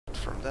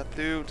that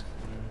dude.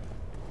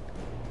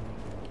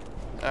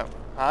 Oh,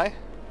 hi.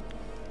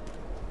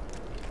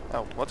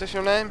 Oh, what is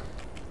your name?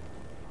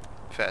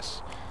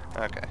 Vess.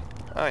 Okay.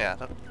 Oh yeah,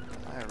 that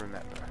I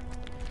remember.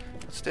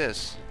 What's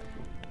this?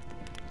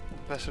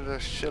 Ambassador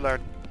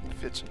Shillard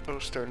Fitz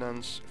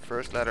Oosterland's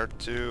first letter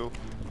to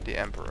the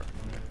Emperor.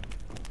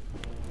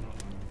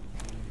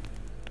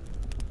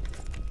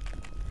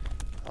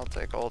 I'll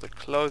take all the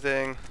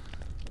clothing.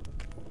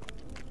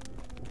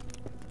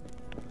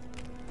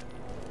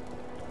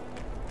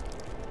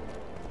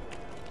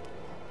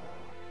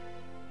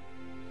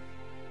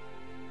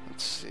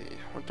 Let's see,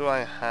 what do I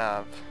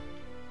have?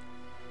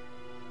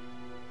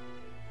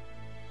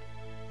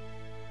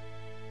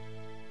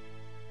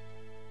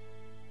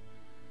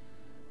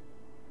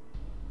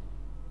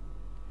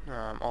 No,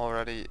 I'm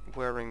already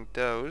wearing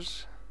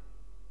those.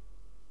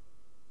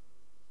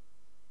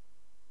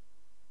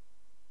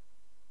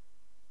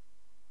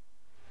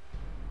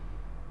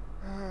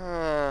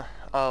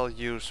 I'll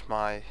use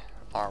my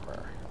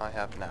armor I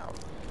have now.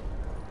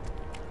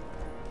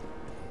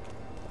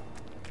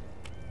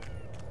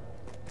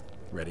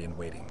 Ready and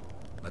waiting.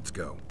 Let's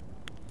go.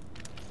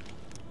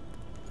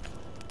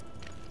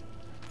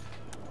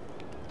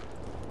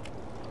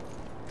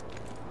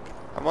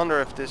 I wonder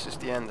if this is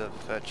the end of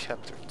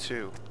chapter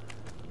 2.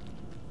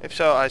 If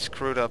so, I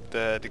screwed up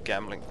the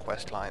gambling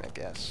quest line, I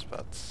guess,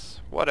 but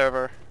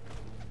whatever.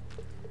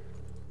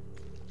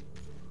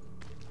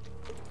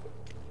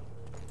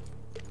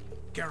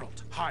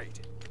 Geralt, hide.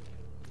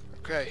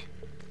 Okay.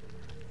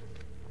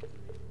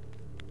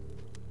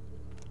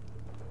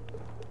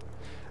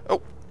 Oh,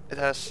 it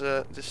has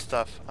this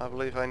stuff. I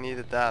believe I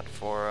needed that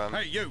for...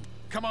 Hey, you!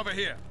 Come over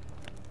here!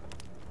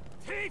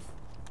 Thief!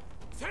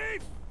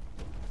 Thief!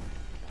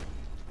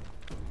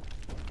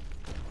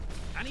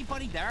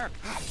 Anybody there?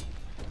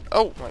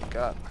 Oh my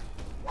god.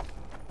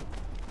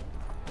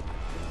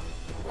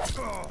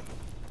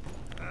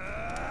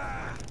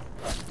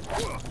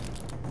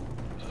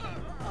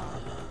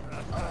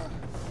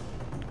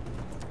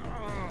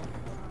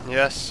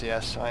 Yes,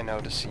 yes, I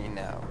know the scene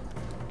now.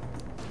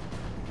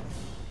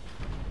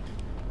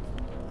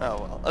 Oh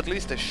well, at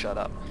least they shut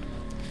up.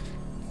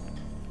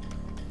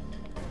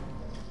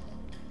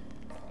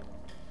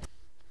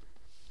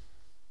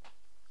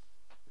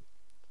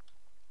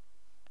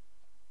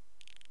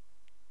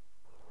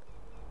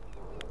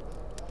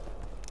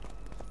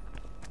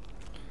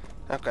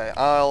 Okay,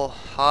 I'll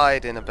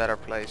hide in a better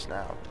place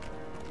now.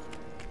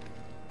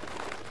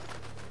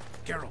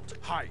 Geralt,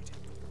 hide!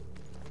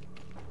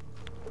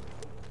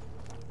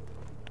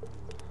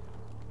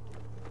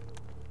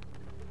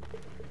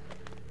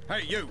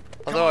 Hey, you!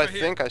 Although I come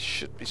over think here. I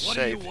should be What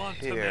safe do you want,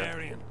 here.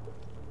 Temerian?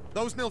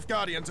 Those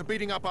Nilfgaardians are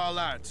beating up our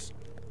lads.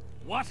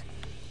 What?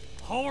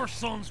 Our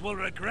sons will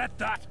regret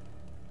that.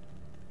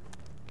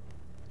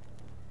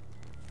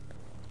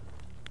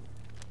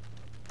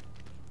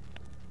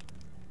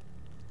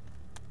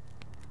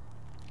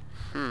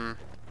 Hmm.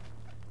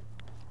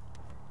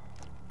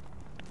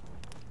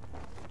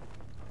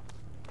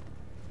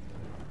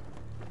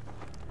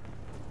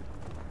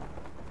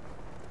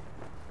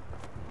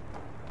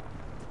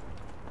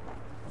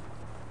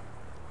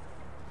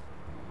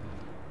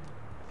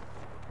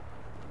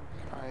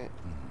 I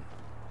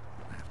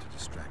have to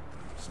distract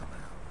them somehow.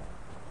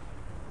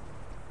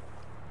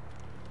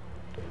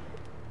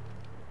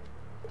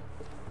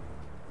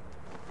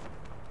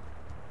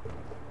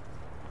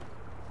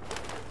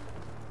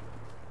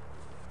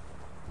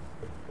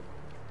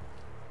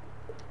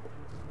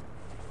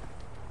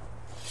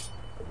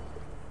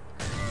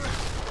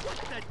 What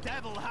the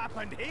devil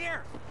happened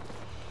here?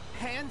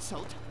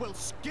 Hansel will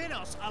skin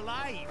us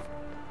alive.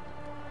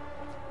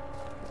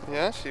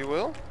 Yes, he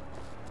will.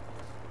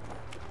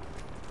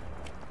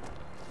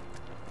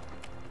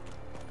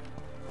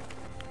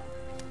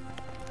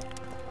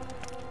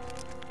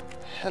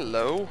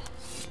 Hello.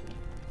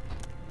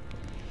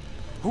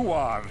 Who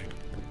are you?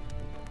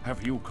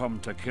 Have you come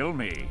to kill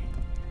me?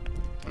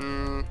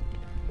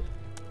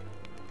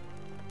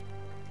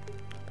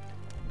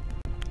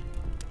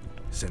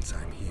 Since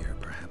I'm here,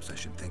 perhaps I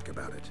should think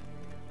about it.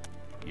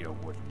 You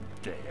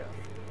wouldn't dare.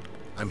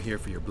 I'm here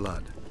for your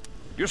blood.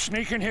 You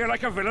sneak in here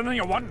like a villain and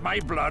you want my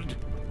blood?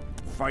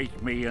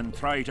 Fight me and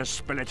try to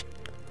spill it.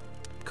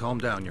 Calm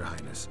down, Your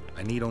Highness.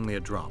 I need only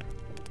a drop.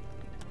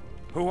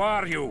 Who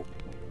are you?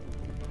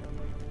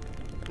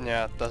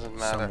 Yeah, it doesn't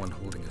matter. Someone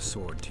holding a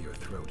sword to your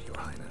throat, Your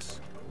Highness.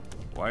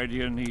 Why do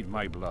you need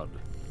my blood?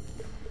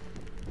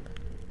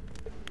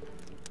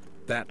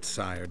 That,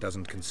 sire,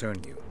 doesn't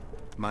concern you.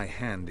 My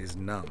hand is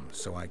numb,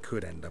 so I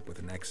could end up with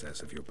an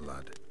excess of your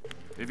blood.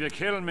 If you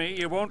kill me,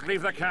 you won't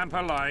leave the camp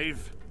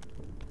alive.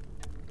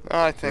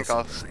 I think Listen,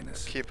 I'll Your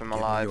Highness, keep him give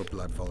me alive. your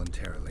blood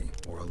voluntarily,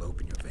 or I'll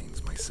open your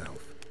veins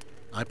myself.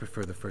 I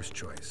prefer the first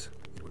choice.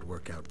 It would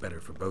work out better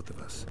for both of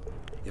us.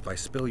 If I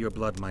spill your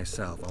blood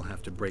myself, I'll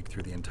have to break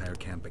through the entire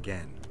camp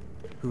again.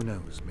 Who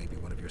knows, maybe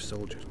one of your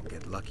soldiers will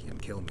get lucky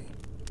and kill me.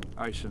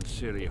 I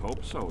sincerely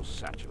hope so,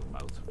 Satchel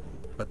Mouth.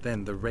 But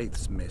then the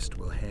Wraith's mist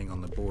will hang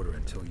on the border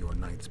until your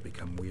knights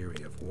become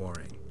weary of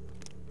warring.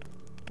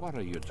 What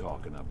are you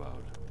talking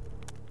about?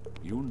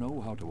 You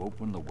know how to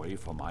open the way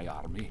for my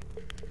army?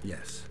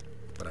 Yes,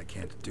 but I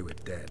can't do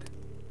it dead.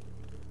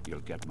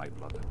 You'll get my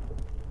blood.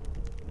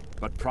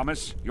 But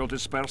promise you'll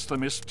disperse the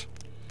mist?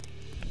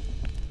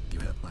 You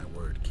have my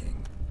word,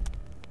 King.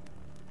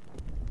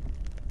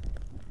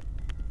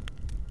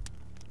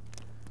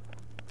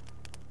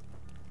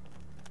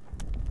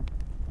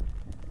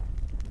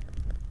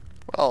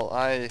 Well,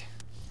 I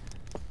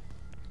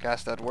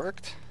guess that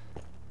worked.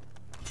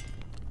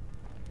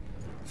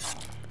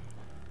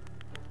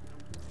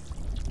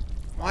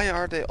 Why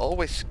are they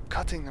always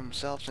cutting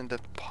themselves in the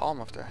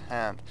palm of their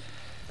hand?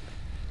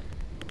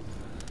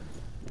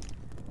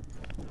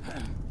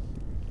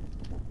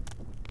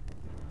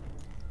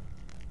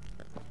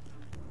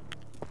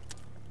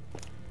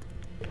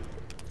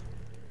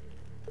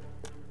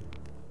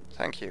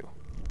 Thank you.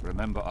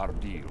 Remember our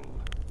deal.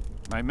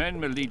 My men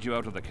will lead you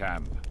out of the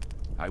camp.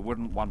 I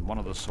wouldn't want one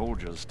of the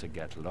soldiers to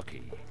get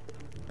lucky.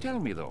 Tell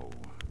me though,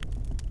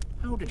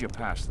 how did you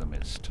pass the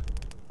mist?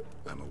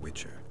 I'm a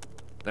witcher.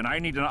 Then I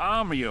need an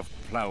army of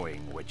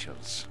plowing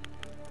witches.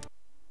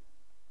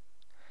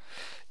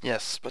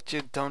 Yes, but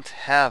you don't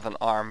have an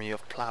army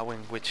of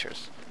plowing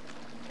witchers.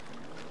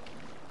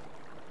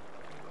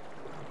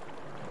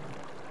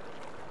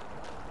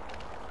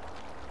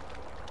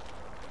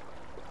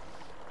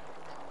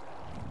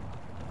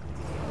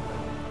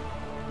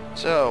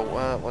 So,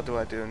 what do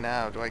I do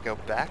now? Do I go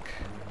back?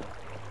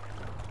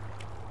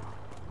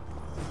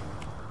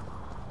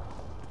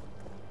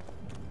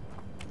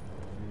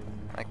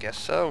 I guess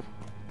so.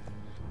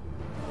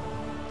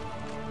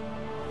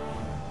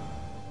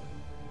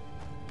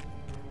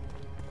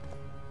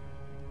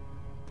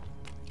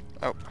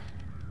 Oh.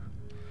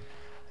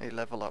 A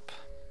level up.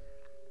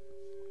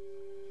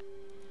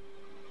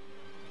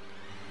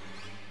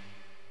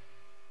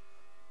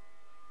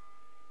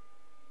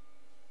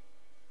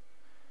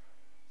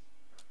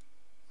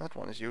 That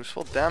one is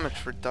useful.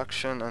 Damage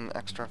reduction and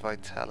extra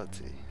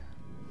vitality.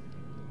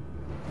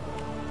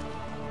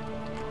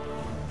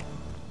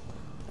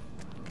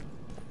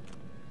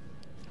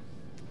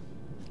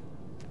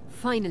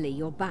 Finally,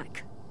 you're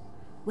back.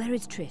 Where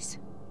is Triss?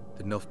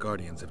 The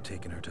Nilfgaardians have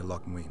taken her to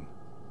Lochmuin.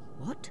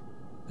 What?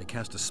 They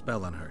cast a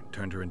spell on her,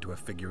 turned her into a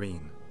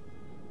figurine.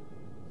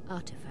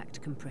 Artifact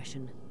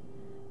compression.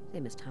 They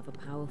must have a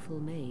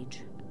powerful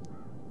mage.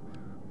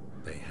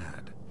 They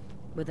had.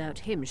 Without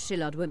him,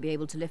 Shillard won't be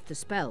able to lift the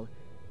spell.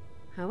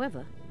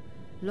 However,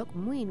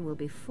 Lochmuin will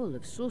be full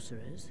of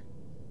sorcerers.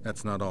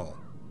 That's not all.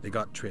 They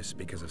got Triss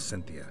because of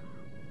Cynthia.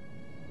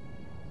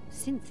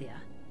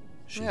 Cynthia?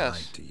 She Yes.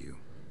 lied to you.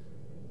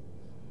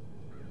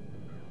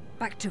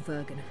 Back to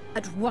Vergen,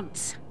 at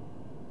once!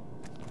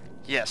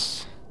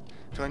 Yes.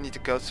 Do I need to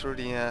go through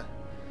the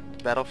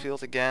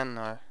battlefield again,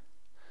 or?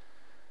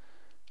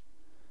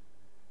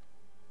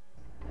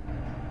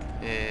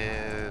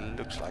 It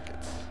looks like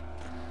it.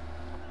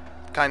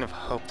 Kind of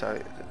hoped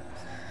they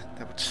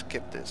would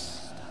skip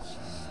this.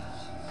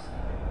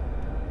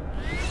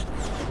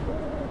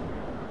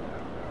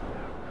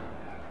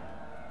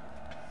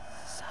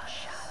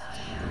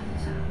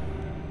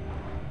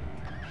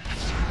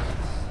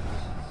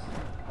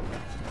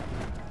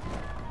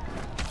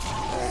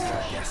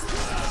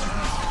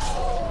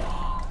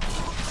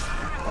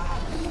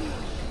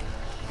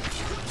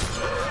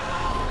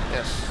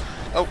 Yes.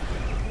 Oh,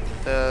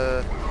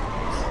 the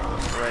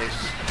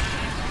race.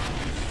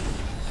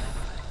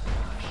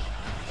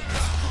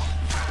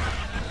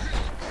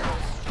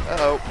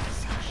 Uh-oh.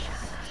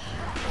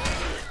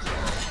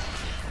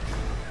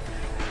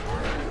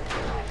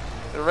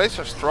 The rays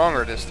are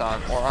stronger this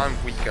time, or I'm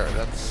weaker.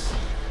 That's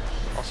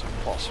also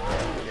possible,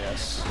 I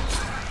guess.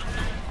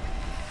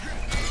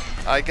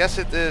 I guess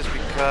it is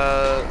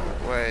because...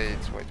 Wait.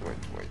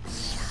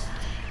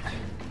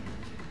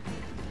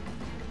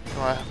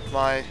 Do I have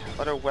my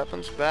other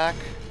weapons back?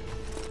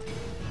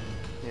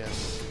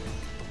 Yes.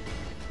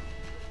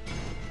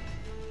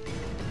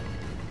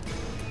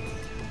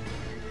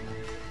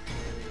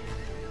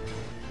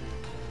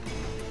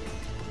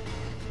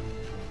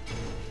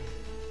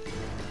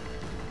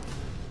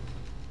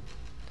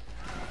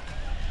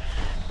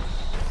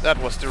 That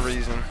was the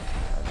reason.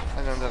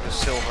 I don't have a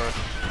silver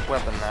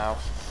weapon now.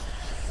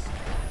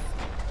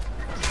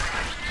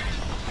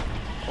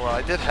 Well,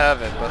 I did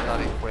have it, but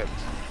not equipped.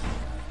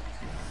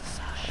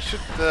 I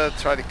should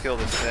try to kill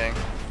this thing.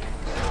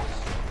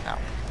 Ow.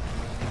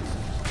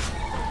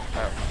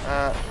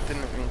 Oh,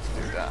 didn't mean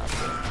to do that.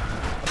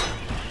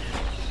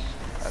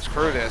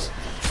 Screw this.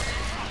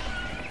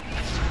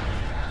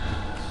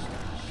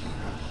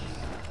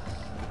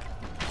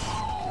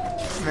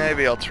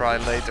 Maybe I'll try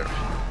later.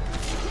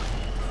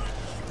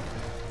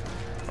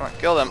 Come on,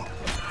 kill them.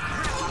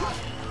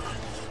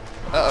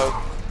 Uh-oh.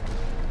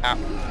 Ow.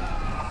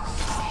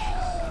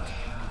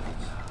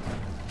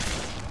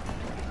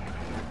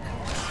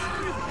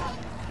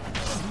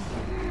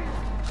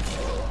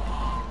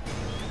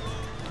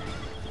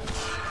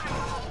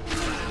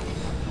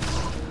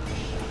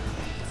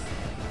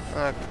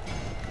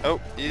 Oh,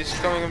 he's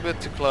coming a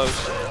bit too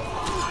close.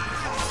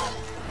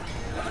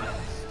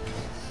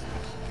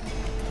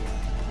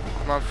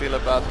 Come on,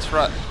 Philippa,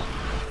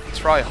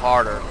 try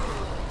harder.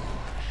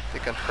 They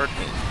can hurt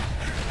me.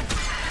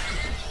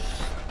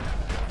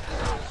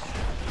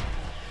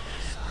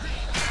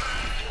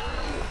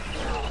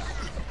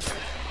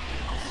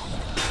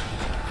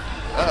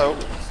 Uh-oh.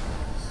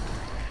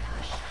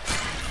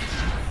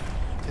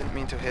 Didn't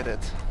mean to hit it.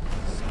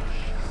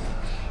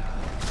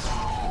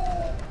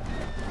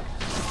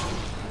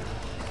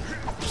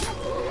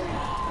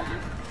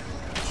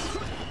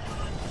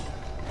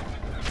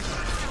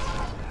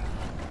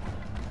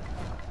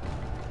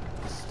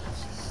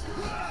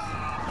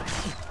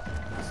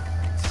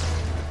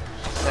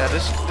 Yeah,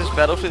 this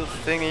battlefield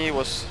thingy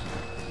was...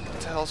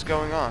 What the hell's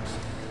going on?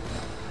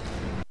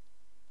 It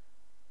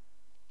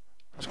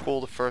was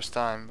cool the first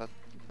time, but...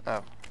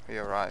 Oh, we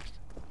arrived.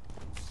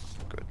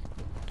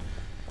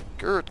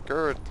 Good.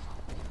 Good.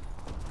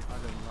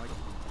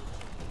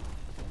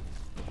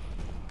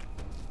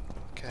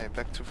 Okay,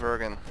 back to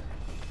Vergen.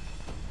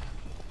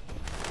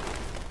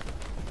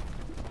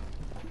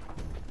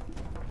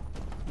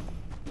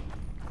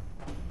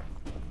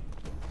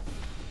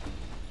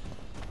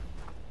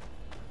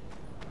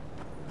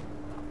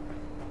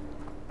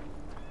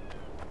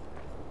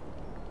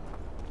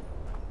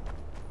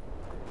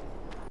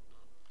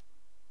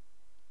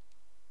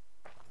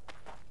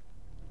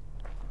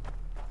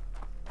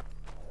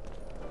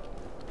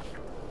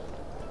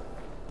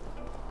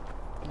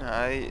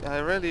 I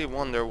really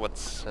wonder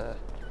what's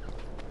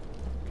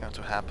going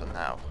to happen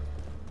now.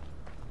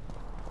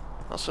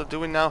 Also, do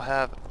we now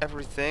have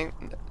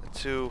everything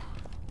to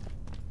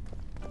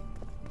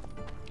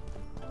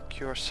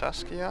cure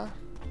Saskia?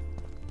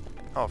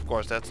 Oh, of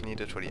course, that's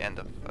needed for the end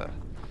of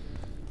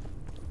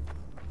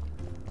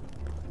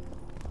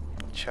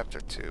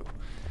chapter 2.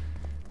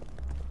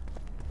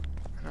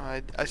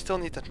 No, I still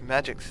need that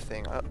magic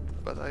thing,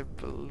 but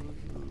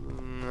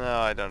no,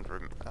 I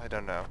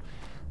don't know.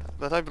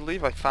 But I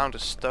believe I found a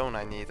stone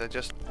I need. I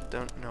just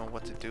don't know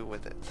what to do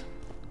with it.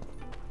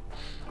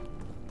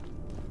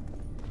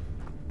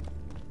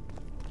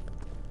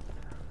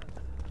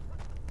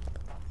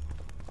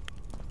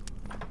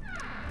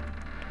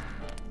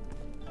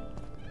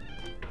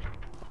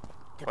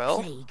 The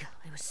Well? plague.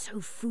 I was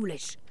so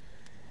foolish.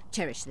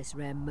 Cherish this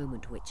rare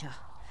moment, Witcher.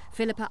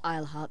 Philippa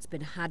Eilhart's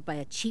been had by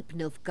a cheap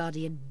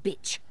Nilfgaardian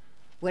bitch.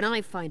 When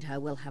I find her,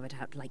 we'll have it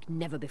out like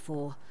never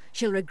before.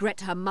 She'll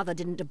regret her mother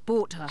didn't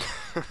abort her.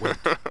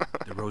 Wait,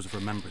 the Rose of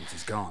Remembrance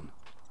is gone.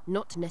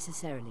 Not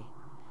necessarily.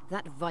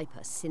 That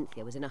viper,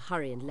 Cynthia, was in a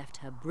hurry and left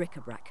her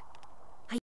bric-a-brac.